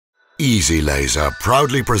Easy Laser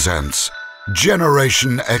proudly presents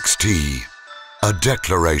Generation XT, a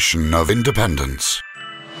declaration of independence.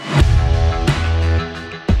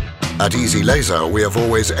 At Easy Laser, we have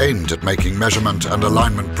always aimed at making measurement and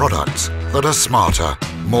alignment products that are smarter,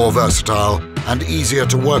 more versatile, and easier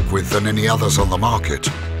to work with than any others on the market.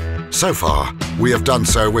 So far, we have done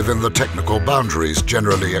so within the technical boundaries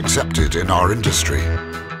generally accepted in our industry.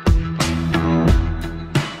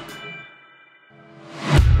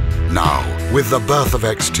 Now, with the birth of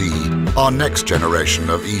XT, our next generation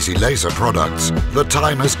of Easy Laser products, the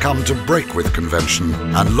time has come to break with convention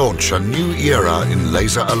and launch a new era in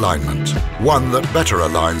laser alignment, one that better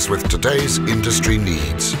aligns with today's industry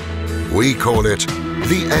needs. We call it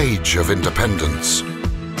the Age of Independence.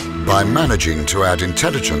 By managing to add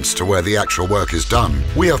intelligence to where the actual work is done,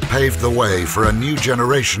 we have paved the way for a new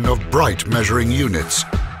generation of bright measuring units,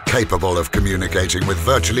 capable of communicating with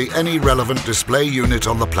virtually any relevant display unit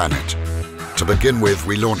on the planet. To begin with,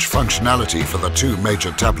 we launch functionality for the two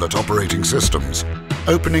major tablet operating systems,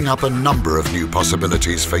 opening up a number of new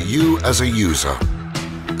possibilities for you as a user.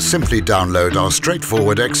 Simply download our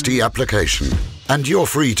straightforward XT application, and you're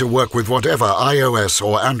free to work with whatever iOS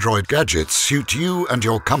or Android gadgets suit you and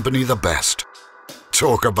your company the best.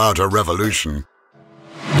 Talk about a revolution!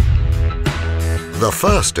 The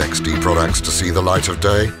first XT products to see the light of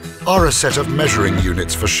day are a set of measuring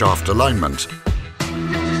units for shaft alignment.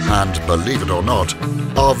 And believe it or not,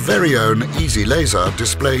 our very own Easy Laser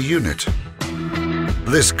display unit.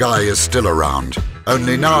 This guy is still around,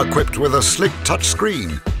 only now equipped with a slick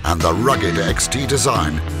touchscreen and the rugged XT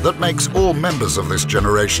design that makes all members of this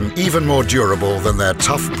generation even more durable than their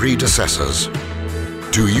tough predecessors.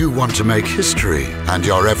 Do you want to make history and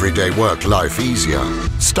your everyday work life easier?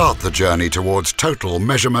 Start the journey towards total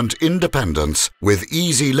measurement independence with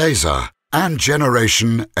Easy Laser and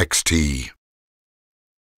Generation XT.